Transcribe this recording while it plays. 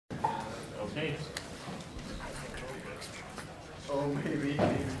Okay. Oh, maybe.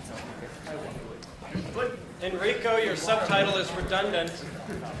 Enrico, your subtitle is redundant.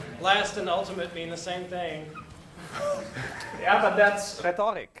 Last and ultimate mean the same thing. Yeah, but that's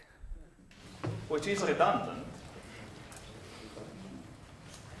rhetoric, which is redundant.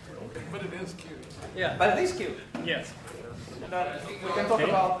 But it is cute. Yeah. But it is cute. Yes. And then we can talk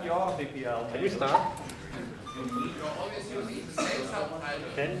about your DPL. Can we start?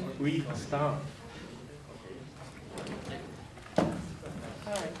 Can we start?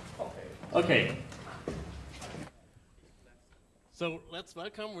 Okay. So let's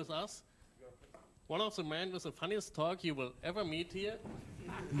welcome with us one of the men with the funniest talk you will ever meet here.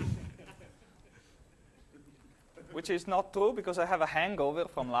 Which is not true because I have a hangover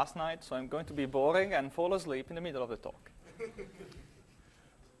from last night, so I'm going to be boring and fall asleep in the middle of the talk.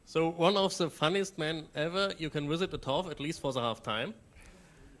 So one of the funniest men ever you can visit the talk, at least for the half time.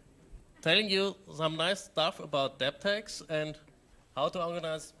 Telling you some nice stuff about Debtags and how to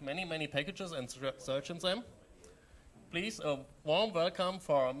organize many, many packages and search in them. Please, a warm welcome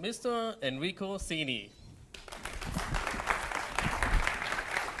for Mr. Enrico Zini.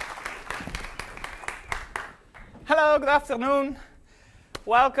 Hello, good afternoon.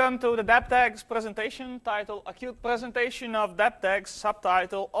 Welcome to the Debtags presentation, title Acute Presentation of Debtags,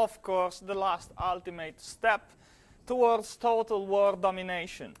 subtitle, of course, the last ultimate step towards total world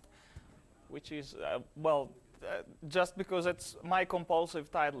domination, which is, just because it's my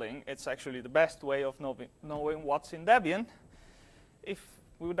compulsive titling, it's actually the best way of knowing what's in Debian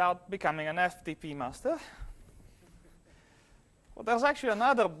without becoming an FTP master. Well, there's actually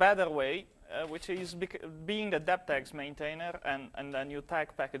another better way, which is being the Debtags maintainer, and then you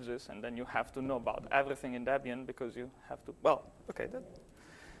tag packages, and then you have to know about everything in Debian because you have to, well, okay, that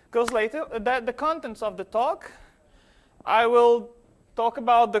goes later. The contents of the talk, I will talk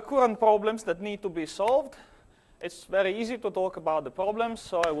about the current problems that need to be solved. It's very easy to talk about the problems,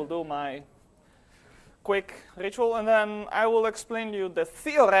 so I will do my quick ritual, and then I will explain to you the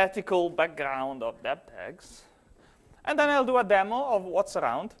theoretical background of Debtags. And then I'll do a demo of what's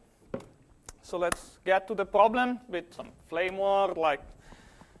around. So let's get to the problem with some flame war, like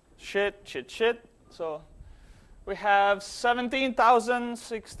shit. So we have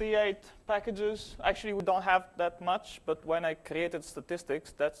 17,068 packages. Actually, we don't have that much, but when I created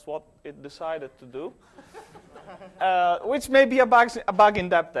statistics, that's what it decided to do. Which may be a bug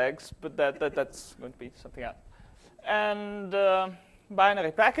in Debtags, but that's going to be something else. And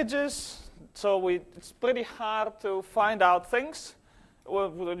binary packages. So it's pretty hard to find out things.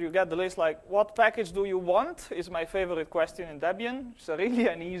 Well, you get the list like, what package do you want? Is my favorite question in Debian. It's really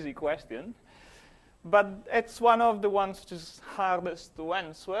an easy question. But it's one of the ones which is hardest to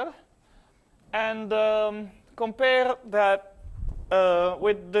answer. And compare that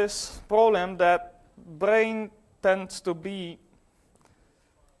with this problem that brain tends to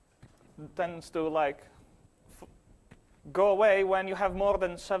like go away when you have more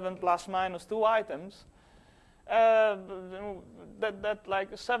than 7 plus minus 2 items. That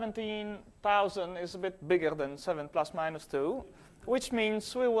like 17,000 is a bit bigger than 7 plus minus 2, which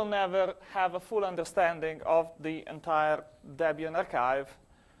means we will never have a full understanding of the entire Debian archive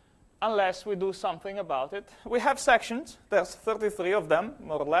unless we do something about it. We have sections. There's 33 of them,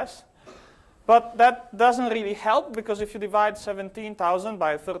 more or less. But that doesn't really help, because if you divide 17,000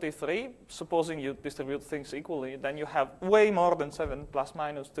 by 33, supposing you distribute things equally, then you have way more than 7 plus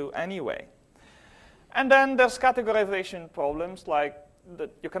minus 2 anyway. And then there's categorization problems, like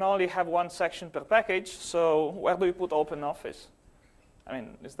that you can only have one section per package, so where do you put OpenOffice? I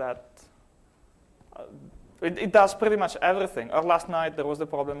mean, is that... it does pretty much everything. Or last night there was the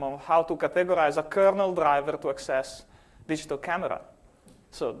problem of how to categorize a kernel driver to access digital camera.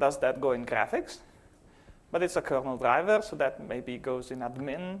 So does that go in graphics? But it's a kernel driver, so that maybe goes in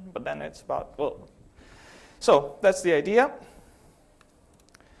admin, but then it's about, well. So that's the idea.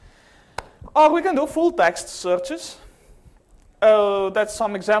 Or we can do full text searches. That's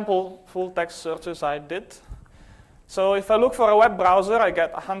some example full text searches I did. So if I look for a web browser, I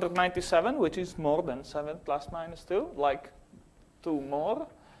get 197, which is more than 7 plus minus 2, like 2 more.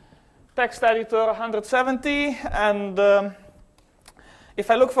 Text editor, 170, and if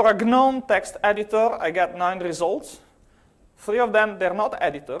I look for a GNOME text editor, I get 9 results. 3 of them, they're not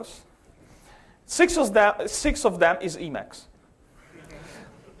editors. 6 of them is Emacs.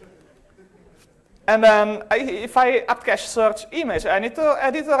 And then if I apt-cache search image editor,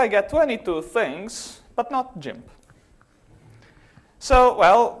 I get 22 things, but not GIMP. So,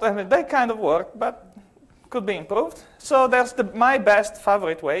 well, I mean, they kind of work, but could be improved. So there's my best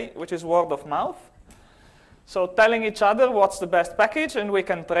favorite way, which is word of mouth. So telling each other what's the best package, and we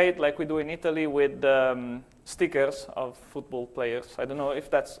can trade like we do in Italy with stickers of football players. I don't know if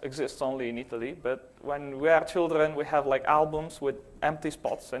that exists only in Italy, but when we are children, we have like albums with empty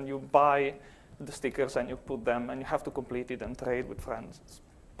spots, and you buy the stickers and you put them, and you have to complete it and trade with friends. It's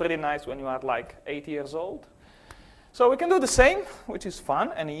pretty nice when you are like 8 years old. So we can do the same, which is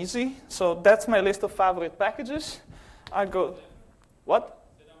fun and easy. So that's my list of favorite packages. I go, what?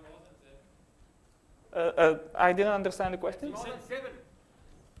 I didn't understand the question. He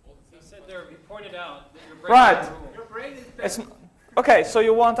said there, he pointed out that your brain Right. Your brain is Okay, so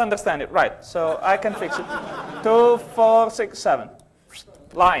you won't understand it. Right, so I can fix it. 2, 4, 6, 7.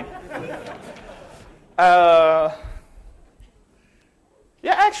 Line.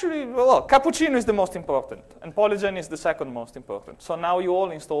 Yeah, actually, well, cappuccino is the most important, and Polygen is the second most important. So now you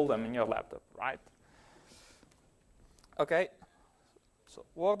all install them in your laptop, right? Okay, so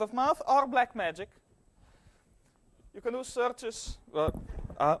word of mouth or black magic. You can do searches.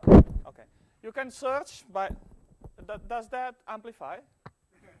 Okay, you can search by. Does that amplify?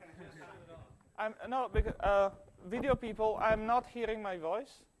 No, because video people, I'm not hearing my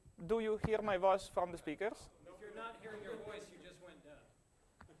voice. Do you hear my voice from the speakers? If you're not hearing your voice, you just went deaf.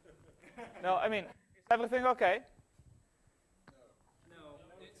 No, I mean, is everything okay? No,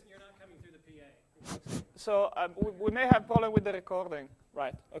 you're not coming through the PA. So we may have problem with the recording.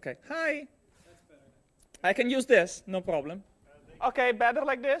 Right, okay. Hi. That's better. I can use this, no problem. Okay, better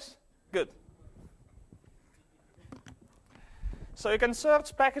like this? Good. So you can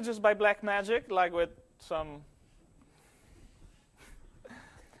search packages by black magic, like with some,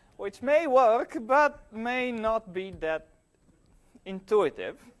 which may work, but may not be that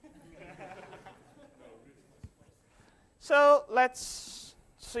intuitive. So let's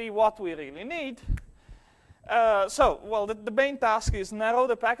see what we really need. The main task is narrow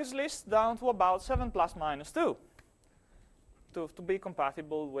the package list down to about 7 plus minus 2 to be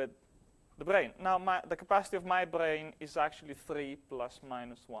compatible with the brain. Now, the capacity of my brain is actually 3 plus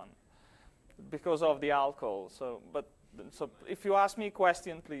minus 1 because of the alcohol. So if you ask me a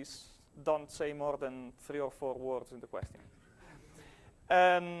question, please don't say more than 3 or 4 words in the question.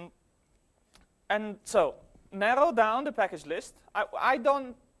 And so narrow down the package list.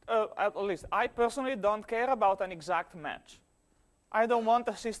 At least I personally don't care about an exact match. I don't want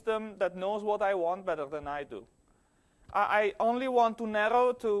a system that knows what I want better than I do. I only want to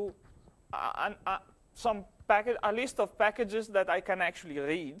narrow to a list of packages that I can actually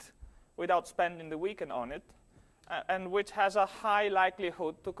read without spending the weekend on it, and which has a high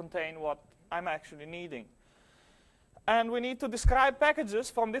likelihood to contain what I'm actually needing. And we need to describe packages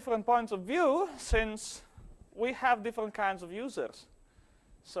from different points of view, since we have different kinds of users.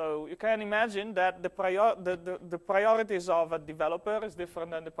 So you can imagine that the priorities of a developer is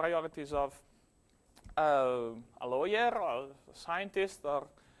different than the priorities of a lawyer or a scientist or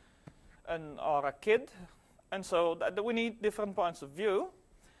a kid. And so we need different points of view.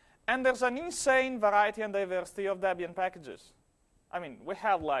 And there's an insane variety and diversity of Debian packages. I mean, we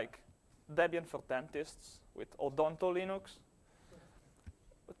have like Debian for dentists with Odonto Linux,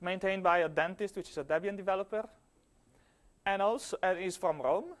 maintained by a dentist, which is a Debian developer. And also, he's from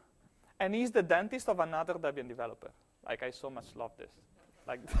Rome, and he's the dentist of another Debian developer. Like, I so much love this.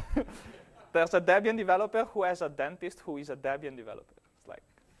 Like, there's a Debian developer who has a dentist who is a Debian developer. It's like,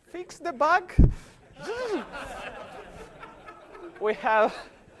 fix the bug. We have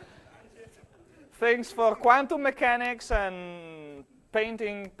things for quantum mechanics and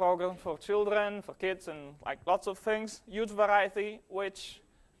painting programs for children, for kids, and like lots of things. Huge variety, which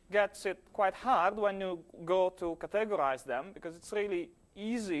gets it quite hard when you go to categorize them, because it's really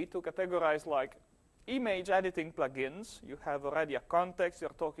easy to categorize like image editing plugins. You have already a context,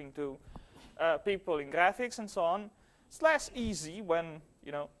 you're talking to people in graphics and so on. It's less easy when,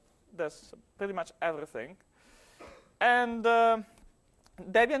 there's pretty much everything. And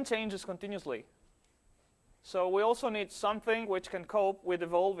Debian changes continuously. So we also need something which can cope with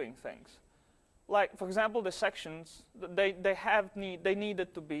evolving things. Like, for example, the sections, they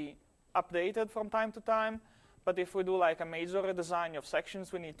needed to be updated from time to time. But if we do like a major redesign of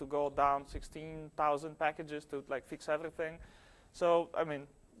sections, we need to go down 16,000 packages to like fix everything. So, I mean,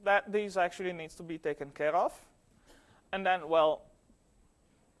 these actually needs to be taken care of. And then, well,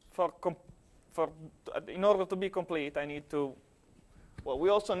 in order to be complete, I need to, well, we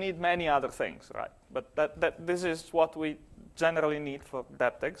also need many other things, right? But this is what we generally need for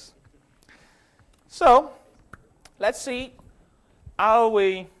Debtags. So let's see how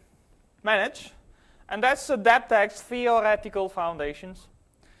we manage. And that's the Debtags theoretical foundations.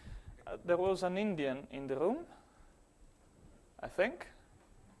 There was an Indian in the room, I think.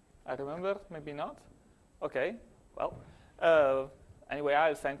 I remember, maybe not. Okay, well, anyway,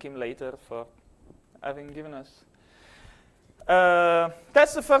 I'll thank him later for having given us.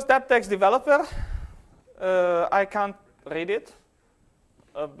 That's the first Debtags developer. I can't read it,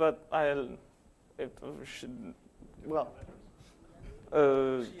 but it should, well.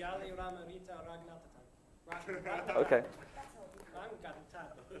 Okay.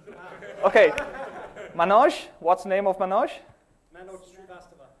 Okay. Manoj, what's the name of Manoj? Manoj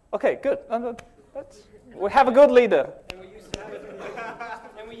Srivastava. Okay, good. We have a good leader.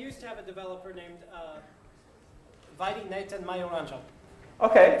 And we used to have a developer named Vaidi Nathan Mayoranjan.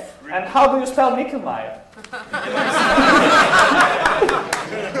 Okay, and how do you spell Mikkelmeyer?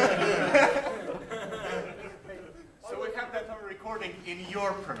 So we have that on recording in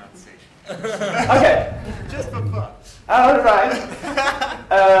your pronunciation. Okay. Just for fun. All right.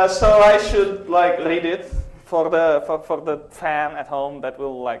 So I should read it for the fan at home that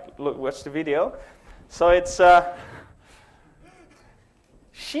will watch the video. So it's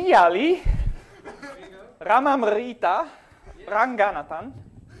Shiali Ramamrita Ranganathan.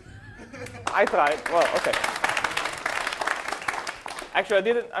 I tried. Well, okay. Actually, I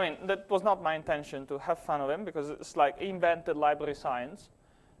didn't. I mean, that was not my intention to have fun of him because it's he invented library science,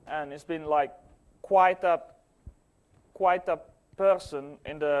 and it's been quite a person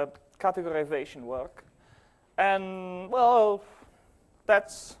in the categorization work. And well,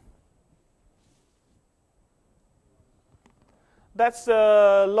 that's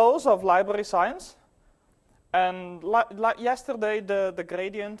the laws of library science. And yesterday, the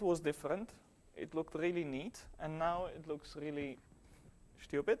gradient was different. It looked really neat, and now it looks really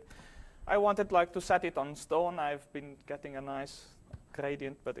stupid. I wanted to set it on stone. I've been getting a nice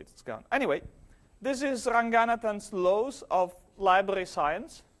gradient, but it's gone. Anyway, this is Ranganathan's laws of library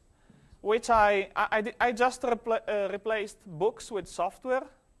science, which I just replaced books with software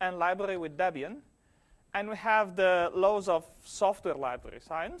and library with Debian. And we have the laws of software library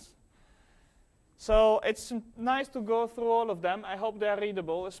science. So it's nice to go through all of them. I hope they're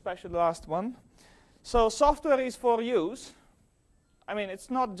readable, especially the last one. So software is for use. I mean, it's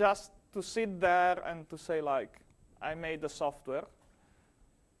not just to sit there and to say, I made the software,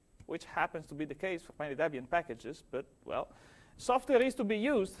 which happens to be the case for many Debian packages. But, well, software is to be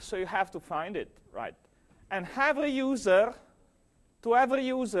used, so you have to find it, right? And every user, to every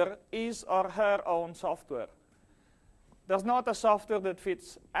user, is or her own software. There's not a software that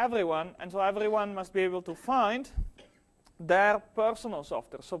fits everyone, and so everyone must be able to find their personal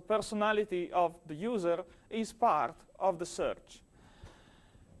software. So personality of the user is part of the search.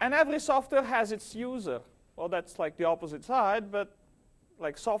 And every software has its user. Well, that's the opposite side, but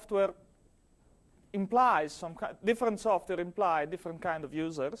software implies different software imply different kind of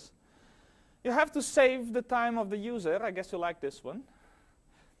users. You have to save the time of the user. I guess you like this one.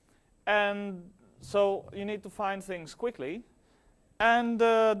 And so you need to find things quickly. And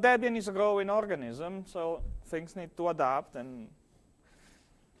Debian is a growing organism, so things need to adapt. And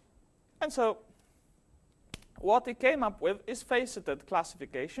so what he came up with is faceted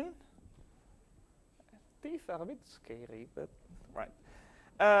classification. These are a bit scary, but right.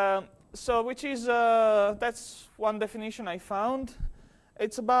 So which is, that's one definition I found.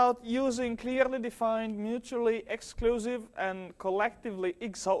 It's about using clearly defined, mutually exclusive, and collectively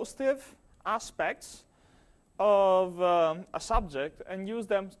exhaustive aspects of a subject and use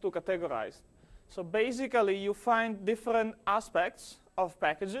them to categorize. So basically, you find different aspects of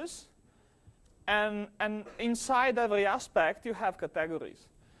packages, and inside every aspect, you have categories.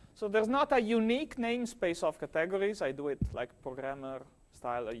 So there's not a unique namespace of categories. I do it like programmer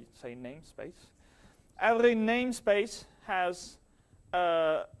style, I say namespace. Every namespace has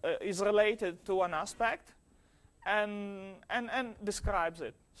is related to an aspect and describes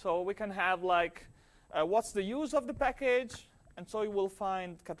it. So we can have what's the use of the package, and so you will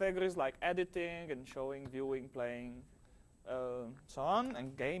find categories like editing and showing, viewing, playing, so on,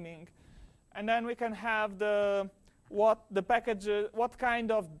 and gaming. And then we can have what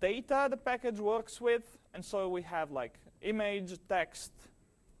kind of data the package works with, and so we have image, text,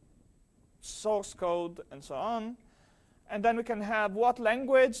 source code, and so on. And then we can have what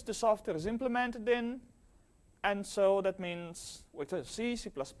language the software is implemented in. And so that means C,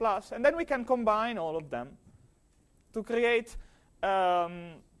 C++. And then we can combine all of them to create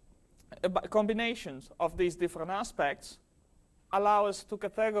combinations of these different aspects, allow us to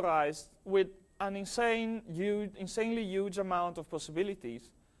categorize with an insanely huge amount of possibilities,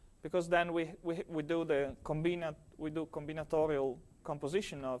 because then we do combinatorial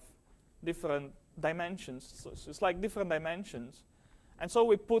composition of different dimensions. So it's like different dimensions. And so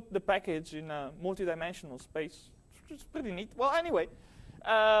we put the package in a multi-dimensional space, which is pretty neat. Well, anyway,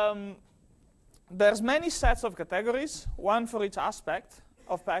 there's many sets of categories, one for each aspect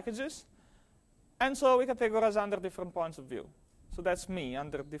of packages. And so we categorize under different points of view. So that's me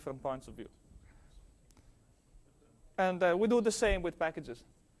under different points of view. And we do the same with packages.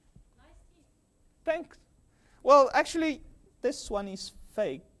 Nice team. Thanks. Well, actually, this one is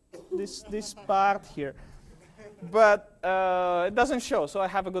fake, this part here. But it doesn't show, so I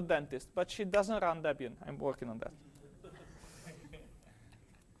have a good dentist. But she doesn't run Debian. I'm working on that.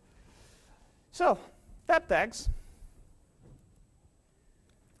 So, Debtags.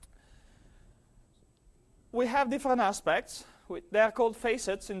 We have different aspects. They are called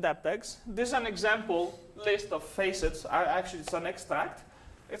facets in Debtags. This is an example list of facets. Actually, it's an extract.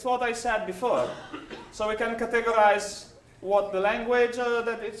 It's what I said before. So we can categorize what the language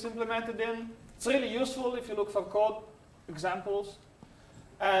that it's implemented in. It's really useful if you look for code examples.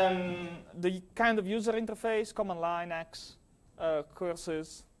 And the kind of user interface, command line, X,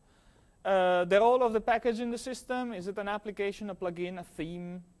 curses. The role of the package in the system. Is it an application, a plugin, a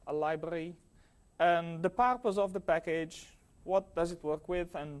theme, a library? And the purpose of the package, what does it work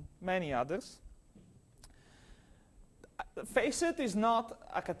with, and many others. Facet is not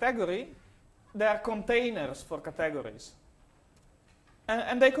a category. They are containers for categories.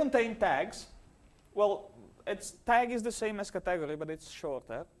 And they contain tags. Well, tag is the same as category, but it's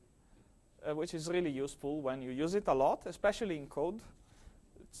shorter, which is really useful when you use it a lot, especially in code.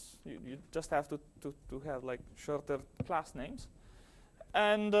 You just have to have like shorter class names.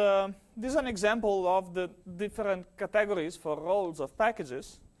 And this is an example of the different categories for roles of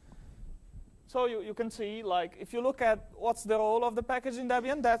packages. So you can see, like, if you look at what's the role of the package in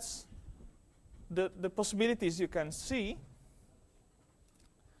Debian, that's the possibilities you can see.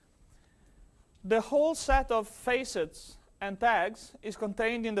 The whole set of facets and tags is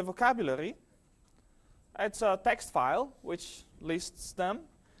contained in the vocabulary. It's a text file which lists them.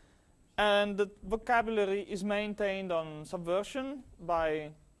 And the vocabulary is maintained on Subversion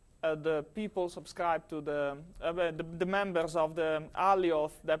by the people subscribed to the members of the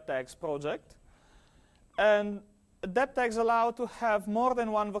Alioth Debtags project. And Debtags allow to have more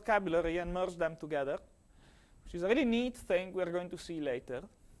than one vocabulary and merge them together, which is a really neat thing we're going to see later.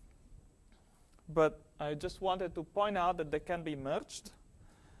 But I just wanted to point out that they can be merged.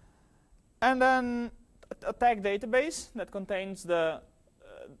 And then a tag database that contains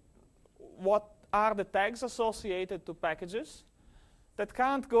what are the tags associated to packages that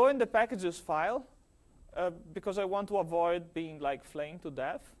can't go in the packages file because I want to avoid being like flamed to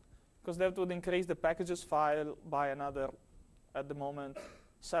death, because that would increase the packages file by another, at the moment,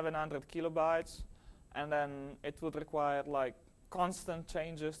 700 kilobytes, and then it would require like constant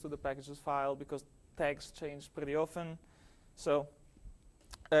changes to the packages file because tags change pretty often. So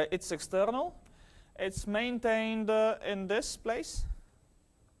it's external. It's maintained in this place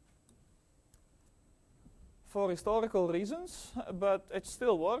for historical reasons, but it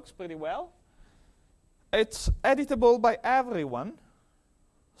still works pretty well. It's editable by everyone,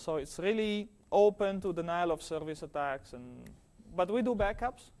 so it's really open to denial of service attacks, but we do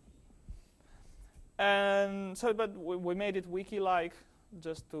backups. And so, but we made it wiki-like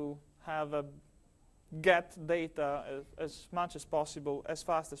just to have a get data as much as possible, as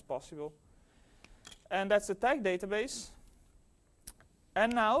fast as possible. And that's the tag database.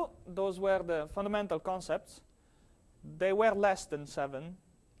 And now, those were the fundamental concepts. They were less than 7.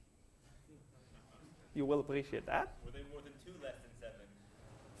 You will appreciate that. Were they more than 2 less than 7?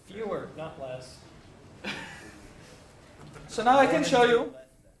 Fewer, not less. So now I can show you.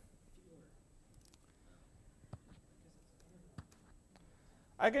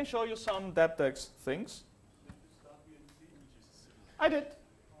 I can show you some Debtags things. I did.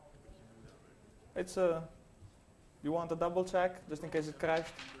 It's a. You want a double check, just in case it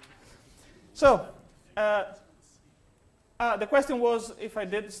crashed? So, the question was if I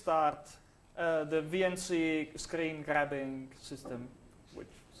did start the VNC screen grabbing system,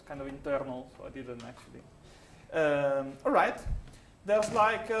 which is kind of internal, so I didn't actually. All right. There's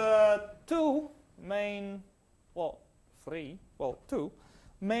like 2 main, well, 3, well, 2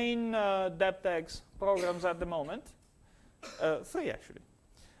 main Debtags programs at the moment. 3 actually.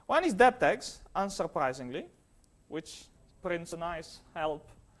 One is Debtags, unsurprisingly, which prints a nice help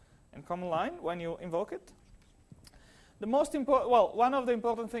in command line when you invoke it. The most important, well, one of the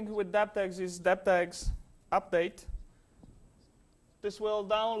important things with Debtags is Debtags update. This will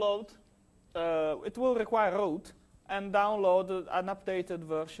download, it will require root and download an updated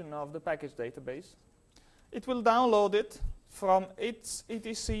version of the package database. It will download it from its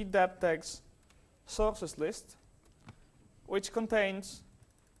etc Debtags sources list, which contains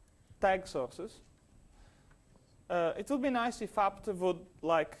tag sources. It would be nice if apt would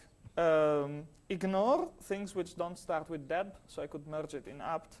like ignore things which don't start with deb, so I could merge it in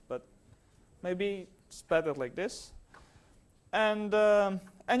apt, but maybe it's better like this. And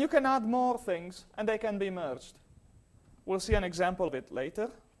you can add more things, and they can be merged. We'll see an example of it later.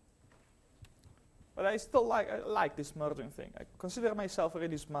 But I still like this merging thing. I consider myself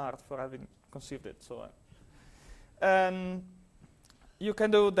really smart for having conceived it. So, and you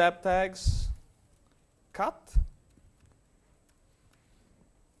can do Debtags cut.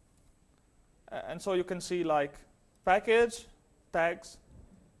 And so you can see like package, tags,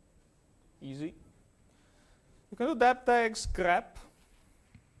 easy. You can do Debtags grab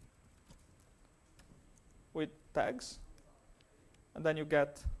with tags. And then you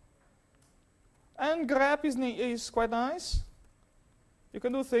get, and grab is quite nice. You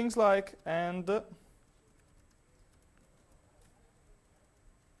can do things like and,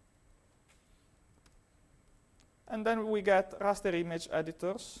 and then we get raster image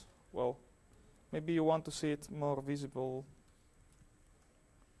editors. Well, maybe you want to see it more visible.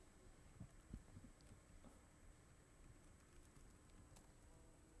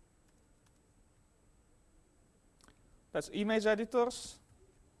 That's image editors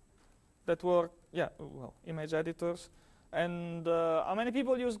that work, yeah, well, image editors. And how many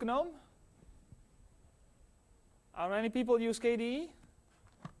people use GNOME? How many people use KDE?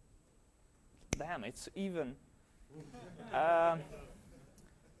 Damn, it's even.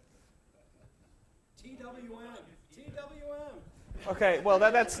 TWM. Okay, well,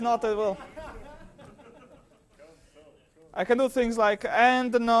 that's not a, well. I can do things like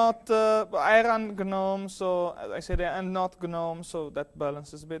and not, I run GNOME, so I say that and not GNOME, so that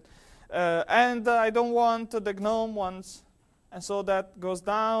balances a bit. And I don't want the GNOME ones, and so that goes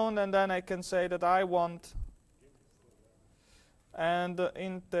down, and then I can say that I want and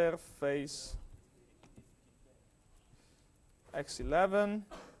interface x11.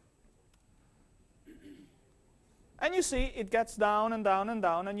 And you see it gets down and down and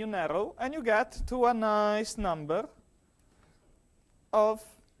down, and you narrow, and you get to a nice number of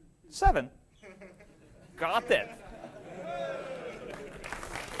 7. Got it.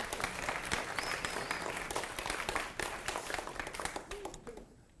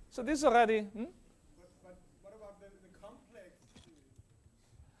 So this already. But what about the complex?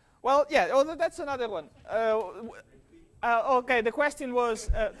 Well, yeah. Oh, that's another one. Okay. The question was.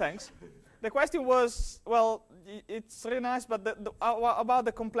 Thanks. The question was. Well, it's really nice, but about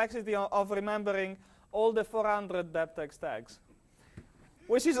the complexity of remembering all the 400 Debtags tags.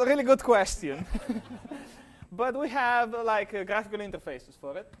 Which is a really good question. But we have like graphical interfaces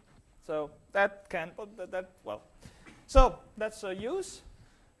for it. So that can, well. So that's a use.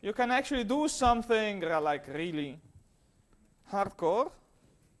 You can actually do something like really hardcore.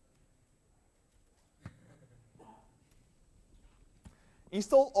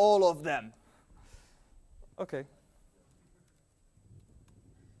 Install all of them. Okay.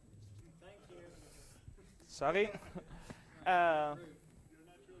 Thank you. Sorry.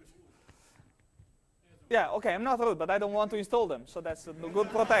 Yeah, okay, I'm not rude, but I don't want to install them, so that's a good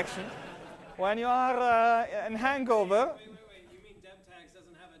protection. When you are in hangover. Wait. You mean Debtags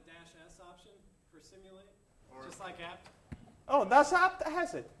doesn't have a -s option for simulate? Just like apt? Oh, does apt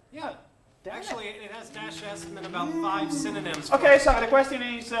has it? Yeah. Actually, it has -s and then about 5 synonyms. Okay, sorry, the question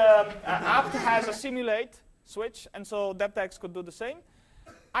is apt has a simulate switch, and so Debtags could do the same.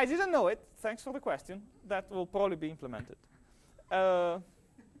 I didn't know it. Thanks for the question. That will probably be implemented.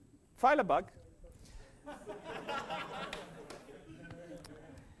 File a bug.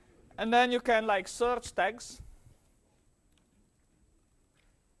 And then you can like search tags.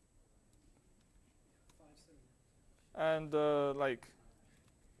 And like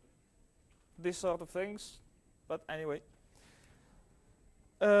this sort of things. But anyway.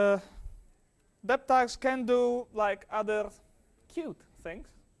 Debtags can do like other cute things.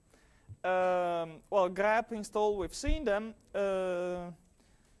 Well, grab, install, we've seen them.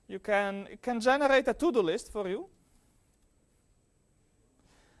 It can generate a to-do list for you,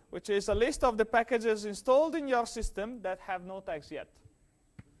 which is a list of the packages installed in your system that have no tags yet.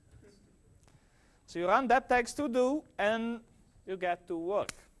 So you run Debtags to do, and you get to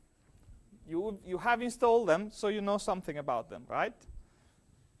work. You have installed them, so you know something about them, right?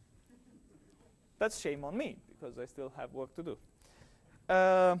 That's shame on me, because I still have work to do.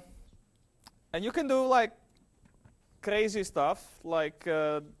 And you can do like crazy stuff, like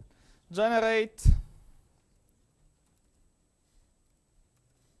generate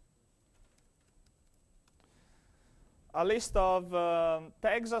a list of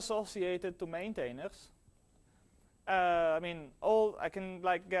tags associated to maintainers. I mean, I can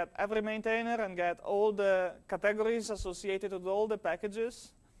like get every maintainer and get all the categories associated with all the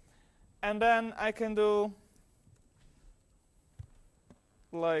packages, And then I can do,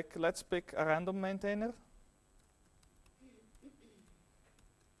 like, let's pick a random maintainer.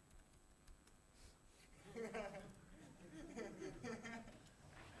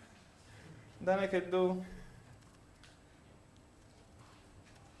 Then I can do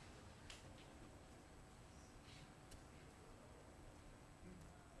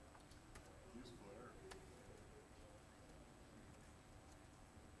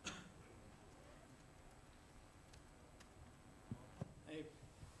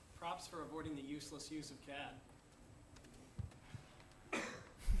props for avoiding the useless use of CAD.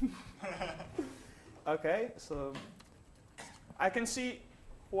 Okay, so I can see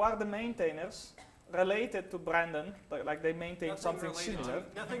who are the maintainers related to Brandon, like they maintain something similar.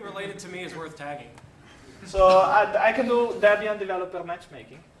 Nothing related to me is worth tagging. So I can do Debian developer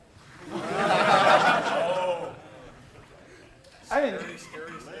matchmaking. I mean,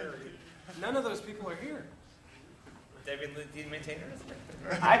 None of those people are here. Debian maintainers?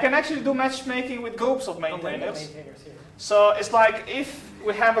 I can actually do matchmaking with groups of maintainers. So it's like if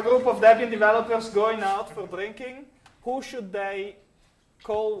we have a group of Debian developers going out for drinking, who should they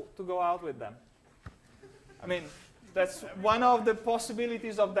call to go out with them? I mean, that's one of the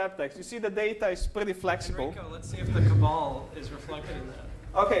possibilities of Debtags. You see the data is pretty flexible. Enrico, let's see if the cabal is reflected in that.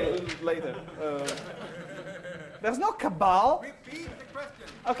 Okay, later. There's no cabal. Repeat the question.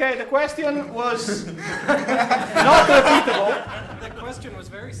 Okay, the question was not repeatable. The question was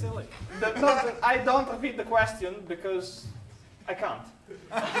very silly. I don't repeat the question because I can't.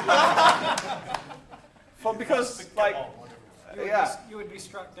 Because like, You would be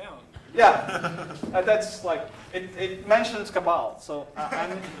struck down. yeah, that's like it mentions cabal, so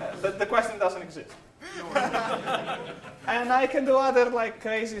the question doesn't exist. And I can do other like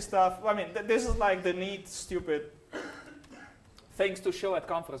crazy stuff. I mean, this is like the neat, stupid things to show at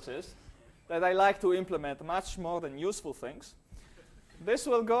conferences that I like to implement much more than useful things. This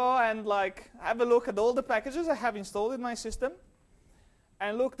will go and like have a look at all the packages I have installed in my system,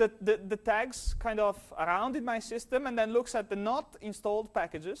 and look at the tags kind of around in my system, and then looks at the not installed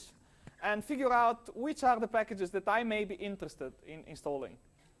packages, and figure out which are the packages that I may be interested in installing.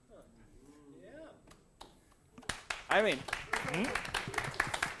 I mean,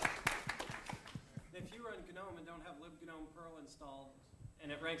 If you run GNOME and don't have libgnome Perl installed,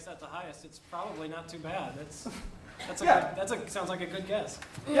 and it ranks at the highest, it's probably not too bad. Sounds like a good guess.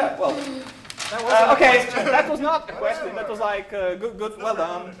 yeah, well, That was okay, that was not the question. That was like good, well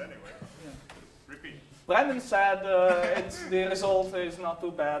done. Repeat. Brandon said the result is not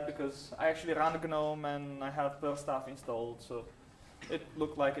too bad because I actually run GNOME and I have Perl stuff installed, so it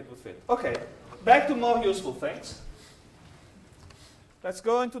looked like it would fit. Okay, back to more useful things. Let's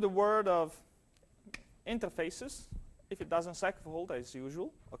go into the world of interfaces, if it doesn't sackfold as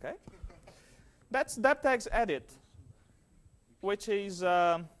usual. Okay, that's Debtags edit, which is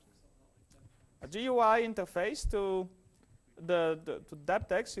a GUI interface to to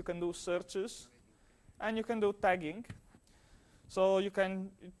Debtags. You can do searches, and you can do tagging. So you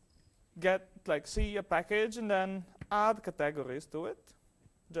can see a package and then add categories to it,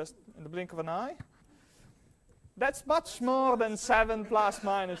 just in the blink of an eye. That's much more than 7 plus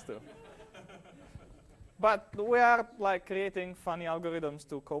minus 2. But we are like creating funny algorithms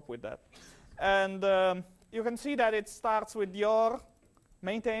to cope with that. And you can see that it starts with your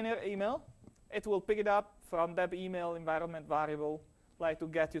maintainer email. It will pick it up from deb email environment variable, like to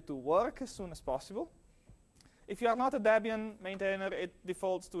get you to work as soon as possible. If you are not a Debian maintainer, it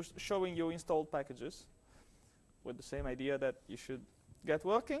defaults to showing you installed packages with the same idea that you should get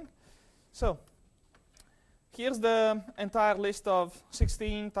working. So here's the entire list of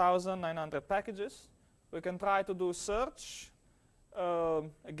 16,900 packages. We can try to do search.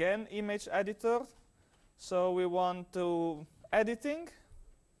 Again, image editor. So we want to editing.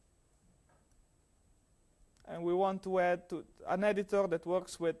 And we want to add an editor that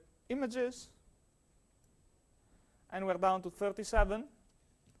works with images. And we're down to 37.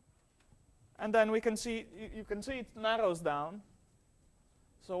 And then we can see, you can see it narrows down.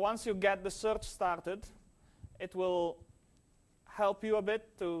 So once you get the search started, it will help you a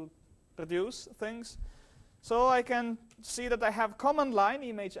bit to reduce things. So I can see that I have command line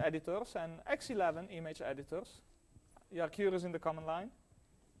image editors and X11 image editors. You are curious in the command line?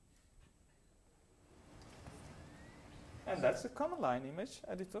 And that's the command line image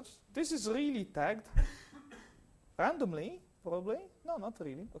editors. This is really tagged randomly, probably. No, not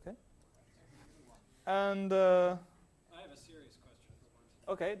really. Okay. And I have a serious question for once.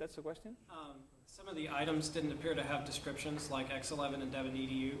 Okay, that's the question. Some of the items didn't appear to have descriptions, like X11 and Debian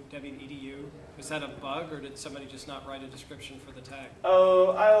EDU. Was that a bug, or did somebody just not write a description for the tag?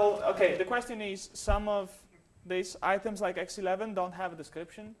 Okay, the question is, some of these items like X11 don't have a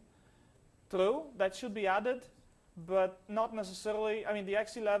description. True, that should be added, but not necessarily. I mean, the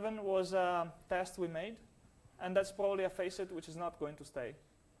X11 was a test we made, and that's probably a facet which is not going to stay. Okay.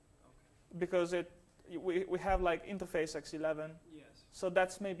 Because we have like interface X11, yes. So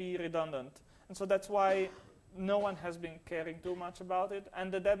that's maybe redundant. And so that's why no one has been caring too much about it.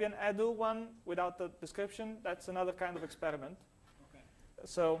 And the Debian edu one, without the description, that's another kind of experiment. Okay.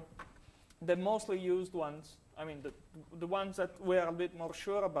 So the mostly used ones, I mean, the ones that we're a bit more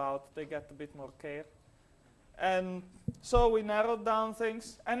sure about, they get a bit more care. And so we narrowed down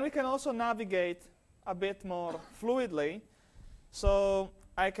things. And we can also navigate a bit more fluidly. So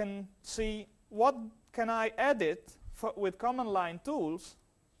I can see what can I edit with command line tools.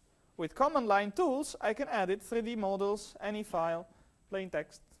 With command line tools, I can edit 3D models, any file, plain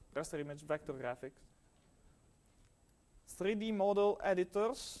text, raster image, vector graphics. 3D model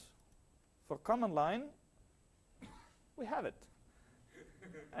editors for command line, we have it.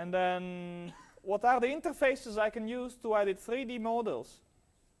 And then, what are the interfaces I can use to edit 3D models?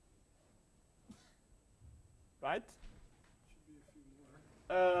 Right?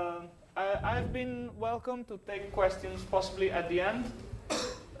 I've been welcome to take questions possibly at the end.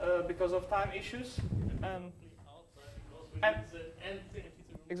 Because of time issues.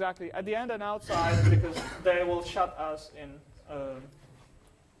 Exactly, at the end and outside, because they will shut us in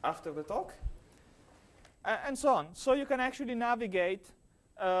after the talk. And so on. So you can actually navigate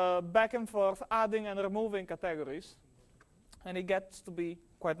back and forth, adding and removing categories. And it gets to be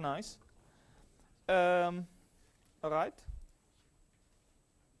quite nice. All right.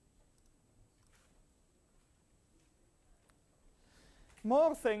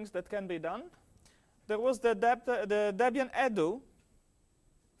 More things that can be done. There was the Debian edu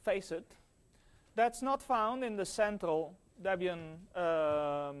facet. That's not found in the central Debian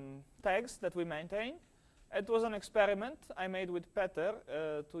tags that we maintain. It was an experiment I made with Peter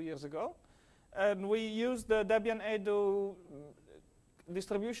 2 years ago. And we used the Debian edu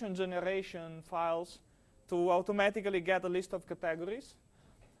distribution generation files to automatically get a list of categories.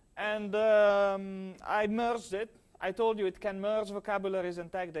 And I merged it. I told you it can merge vocabularies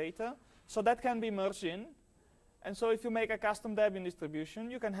and tag data, so that can be merged in. And so if you make a custom Debian distribution,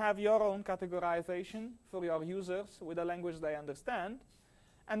 you can have your own categorization for your users with a language they understand,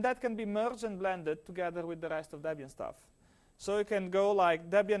 and that can be merged and blended together with the rest of Debian stuff. So you can go like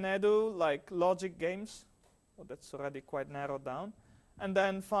Debian edu, like logic games, well, that's already quite narrowed down, and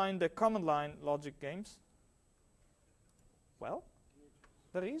then find the command line logic games. Well,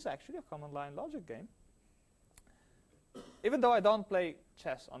 there is actually a command line logic game. Even though I don't play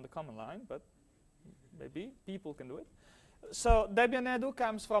chess on the command line, but maybe people can do it. So Debian edu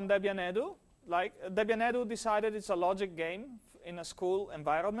comes from Debian edu. Like Debian edu decided it's a logic game in a school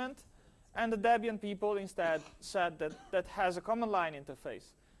environment, and the Debian people instead said that that has a command line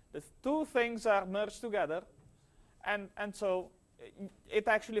interface. The two things are merged together, and so it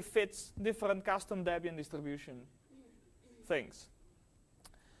actually fits different custom Debian distribution things.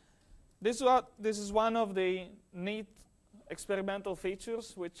 This is one of the neat experimental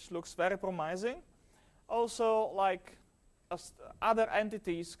features which looks very promising. Also, like other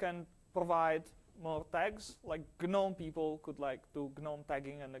entities can provide more tags, like GNOME people could like do GNOME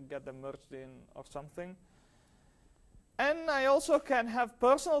tagging and get them merged in or something. And I also can have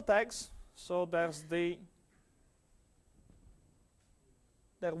personal tags. So there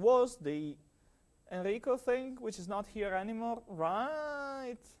was the Enrico thing, which is not here anymore.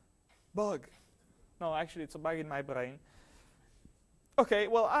 Right. Bug. No, actually, it's a bug in my brain. Okay,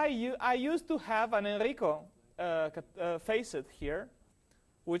 well, I used to have an Enrico facet here,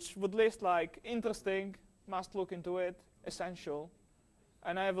 which would list like interesting, must look into it, essential,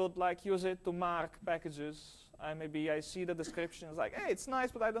 and I would like use it to mark packages. Maybe I see the description, it's like, hey, it's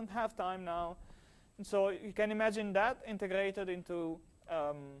nice, but I don't have time now. And so you can imagine that integrated into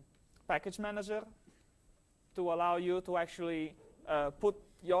Package Manager to allow you to actually put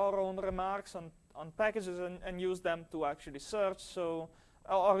your own remarks on packages and use them to actually search. So,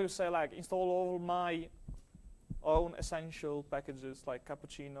 or you say like install all my own essential packages like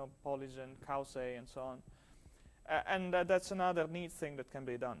Cappuccino, Polygen, Causa, and so on. And that's another neat thing that can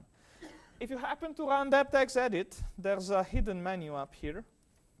be done. If you happen to run Debtags edit, there's a hidden menu up here.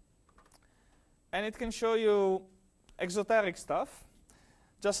 And it can show you exoteric stuff.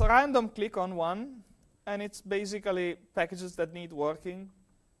 Just random click on one, and it's basically packages that need working,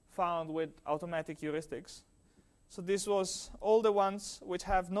 found with automatic heuristics. So this was all the ones which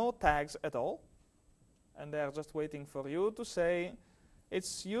have no tags at all. And they're just waiting for you to say,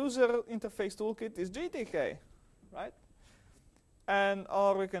 its user interface toolkit is GTK, right? And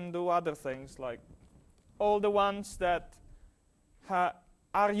or we can do other things, like all the ones that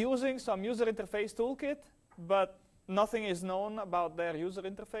are using some user interface toolkit, but nothing is known about their user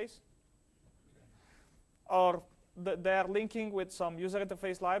interface. Or they're linking with some user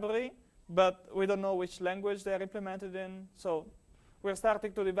interface library, but we don't know which language they're implemented in. So we're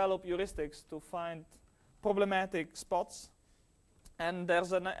starting to develop heuristics to find problematic spots. And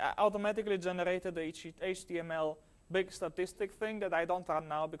there's an automatically generated HTML big statistic thing that I don't run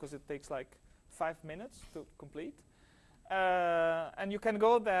now because it takes like 5 minutes to complete. And you can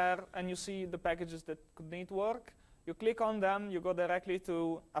go there and you see the packages that could need work. You click on them, you go directly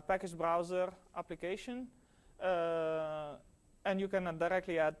to a package browser application, and you can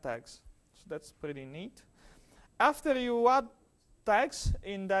directly add tags. So that's pretty neat. After you add tags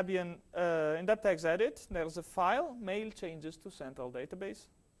in Debian, in Debtags edit, there's a file, mail changes to central database.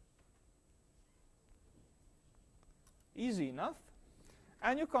 Easy enough.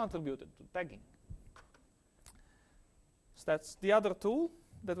 And you contributed to tagging. So that's the other tool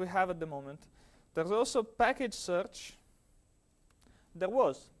that we have at the moment. There's also package search. There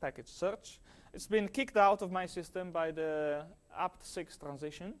was package search. It's been kicked out of my system by the apt6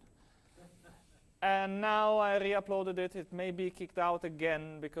 transition. And now I re-uploaded it. It may be kicked out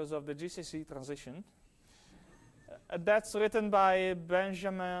again because of the GCC transition. That's written by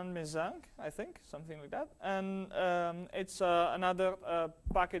Benjamin Mezang, I think, something like that. And it's another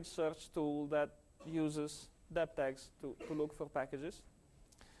package search tool that uses Debtags to look for packages.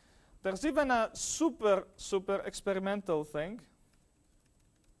 There's even a super experimental thing,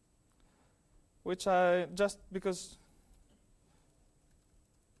 which I just because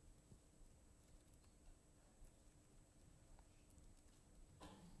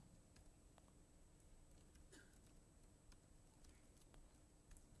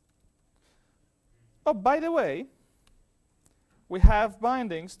oh, by the way, we have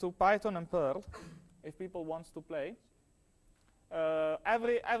bindings to Python and Perl if people want to play.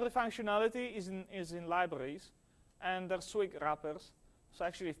 Every functionality is in libraries, and there's Swig wrappers. So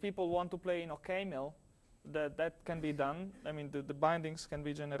actually, if people want to play in OKML, that can be done. I mean, the bindings can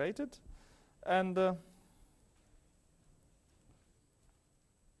be generated. And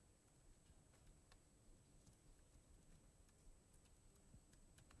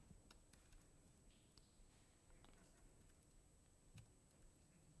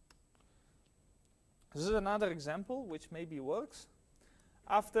this is another example which maybe works.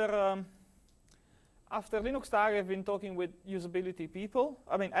 After LinuxTag, I've been talking with usability people,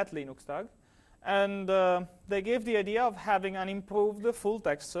 at LinuxTag, and they gave the idea of having an improved full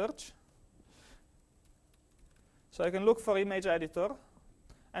text search. So I can look for image editor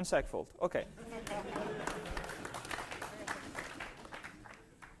and segfault. Okay.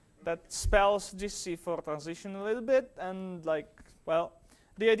 That spells GCC for transition a little bit, and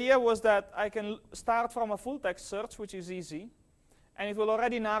the idea was that I can start from a full text search, which is easy, and it will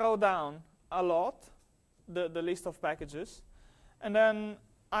already narrow down a lot the list of packages. And then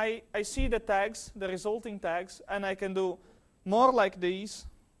I see the tags, the resulting tags, and I can do more like these,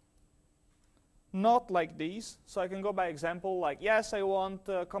 not like these. So I can go by example, like, yes, I want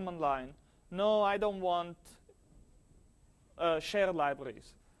command line. No, I don't want shared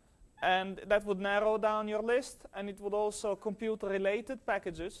libraries. And that would narrow down your list, and it would also compute related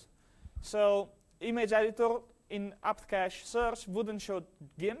packages. So image editor in apt cache search wouldn't show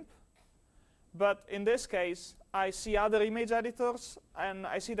GIMP, but in this case, I see other image editors, and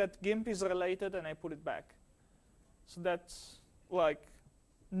I see that GIMP is related, and I put it back. So that's like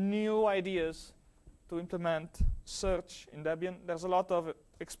new ideas to implement search in Debian. There's a lot of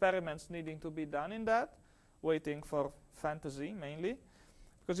experiments needing to be done in that, waiting for fantasy mainly.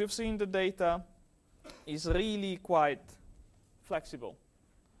 Because you've seen the data is really quite flexible.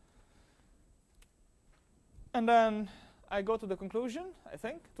 And then I go to the conclusion, I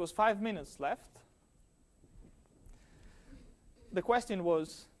think. It was 5 minutes left. The question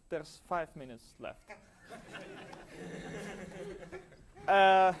was, there's 5 minutes left.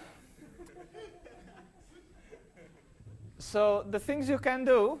 So the things you can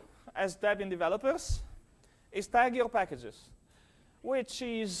do as Debian developers is tag your packages, which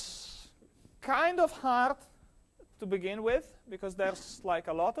is kind of hard to begin with, because there's like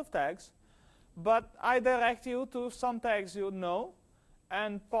a lot of tags. But I direct you to some tags you know,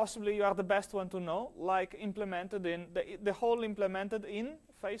 and possibly you are the best one to know, like implemented in, the whole implemented in,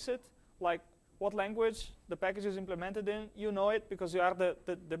 face it, like what language the package is implemented in. You know it because you are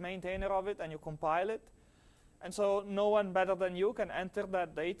the maintainer of it and you compile it. And so no one better than you can enter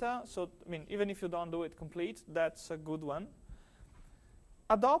that data. So, I mean, even if you don't do it complete, that's a good one.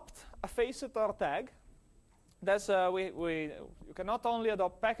 Adopt a facet or tag. That's you can not only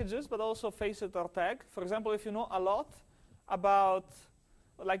adopt packages, but also facet or tag. For example, if you know a lot about,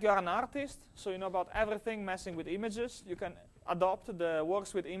 like you're an artist, so you know about everything messing with images, you can adopt the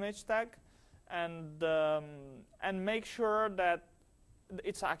works with image tag and make sure that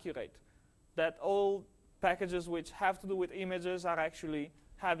it's accurate, that all packages which have to do with images are actually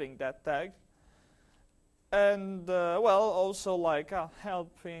having that tag. And also like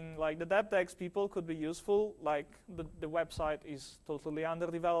helping, like the Debtags people could be useful. Like the website is totally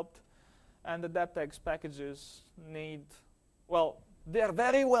underdeveloped, and the Debtags packages need, well, they're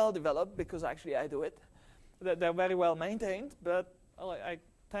very well developed because actually I do it. They're very well maintained, but I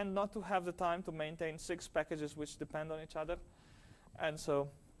tend not to have the time to maintain 6 packages which depend on each other, and so.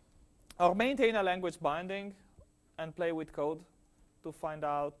 Or maintain a language binding and play with code to find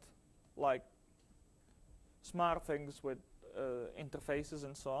out like smart things with interfaces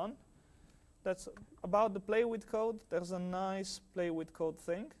and so on. That's about the play with code. There's a nice play with code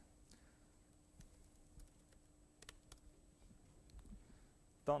thing.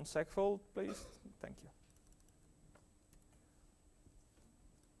 Don't segfold, please. Thank you.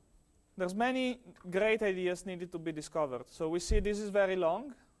 There's many great ideas needed to be discovered. So we see this is very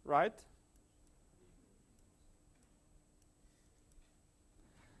long, right?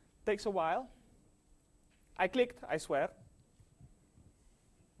 Takes a while. I clicked, I swear.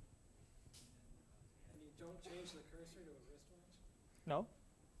 And you don't change the cursor to a wristwatch? No.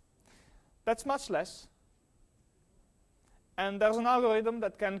 That's much less. And there's an algorithm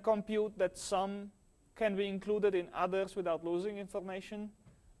that can compute that some can be included in others without losing information,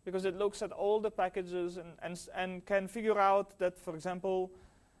 because it looks at all the packages and can figure out that, for example,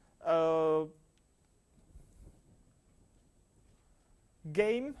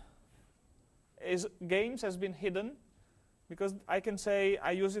 games has been hidden, because I can say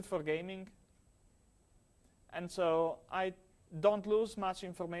I use it for gaming, and so I don't lose much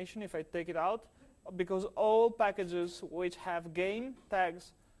information if I take it out, because all packages which have game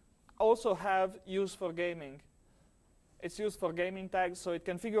tags also have use for gaming. It's used for gaming tags, so it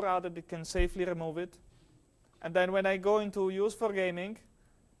can figure out that it can safely remove it, and then when I go into use for gaming,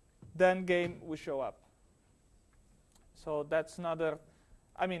 then game will show up. So that's another,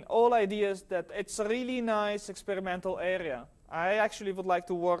 I mean, all ideas that it's a really nice experimental area. I actually would like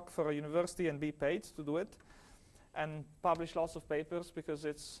to work for a university and be paid to do it and publish lots of papers, because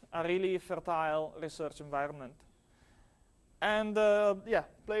it's a really fertile research environment. And yeah,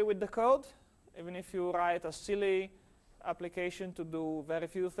 play with the code. Even if you write a silly application to do very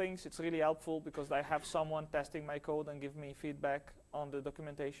few things, it's really helpful because I have someone testing my code and give me feedback on the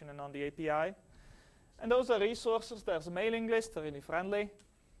documentation and on the API. And those are resources. There's a mailing list, they're really friendly,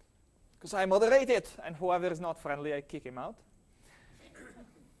 because I moderate it, and whoever is not friendly, I kick him out.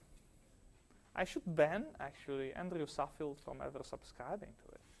 I should ban, actually, Andrew Suffield from ever subscribing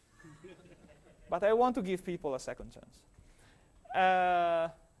to it. But I want to give people a second chance.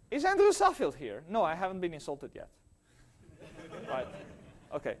 Is Andrew Suffield here? No, I haven't been insulted yet. Right,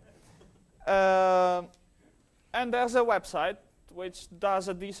 okay. And there's a website which does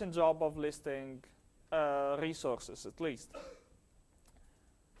a decent job of listing resources, at least.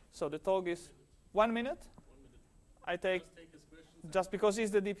 So the talk is 1 minute. I take just because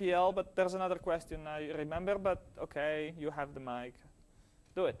he's the DPL, but there's another question I remember, but okay, you have the mic.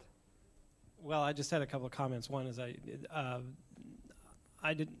 Do it. Well, I just had a couple of comments. One is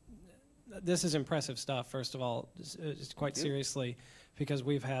this is impressive stuff, first of all, just quite seriously, because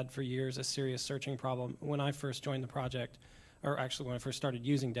we've had for years a serious searching problem. When I first joined the project, or actually when I first started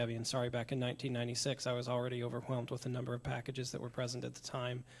using Debian, back in 1996, I was already overwhelmed with the number of packages that were present at the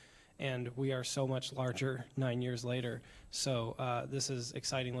time. And we are so much larger 9 years later. So this is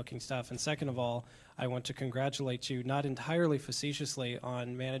exciting looking stuff. And second of all, I want to congratulate you, not entirely facetiously,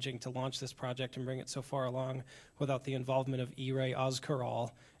 on managing to launch this project and bring it so far along without the involvement of E-Ray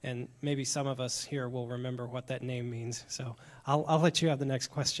Ozkaral. And maybe some of us here will remember what that name means. So I'll let you have the next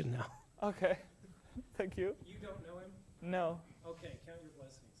question now. Okay, thank you. You don't know him? No. Okay, count your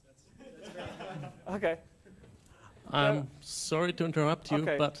blessings. That's very good. Okay. I'm sorry to interrupt you,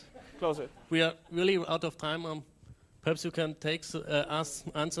 Okay. but Close it. we are really out of time. Perhaps you can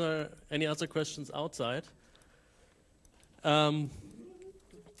answer any other questions outside. But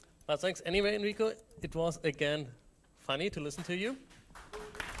thanks anyway, Enrico. It was again funny to listen to you.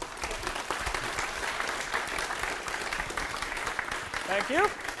 Thank you.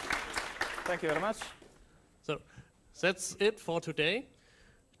 Thank you very much. So that's it for today.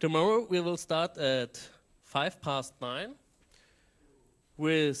 Tomorrow we will start at 9:05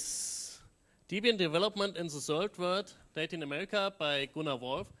 with Debian development in the third world, Latin America, by Gunnar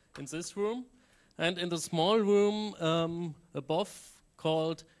Wolf in this room, and in the small room above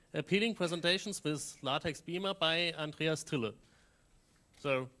called Appealing Presentations with LaTeX Beamer by Andreas Trille.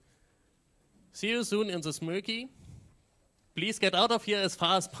 So, see you soon in the Smirky. Please get out of here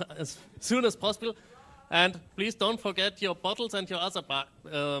as soon as possible. And please don't forget your bottles and your other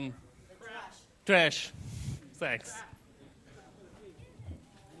trash. Thanks.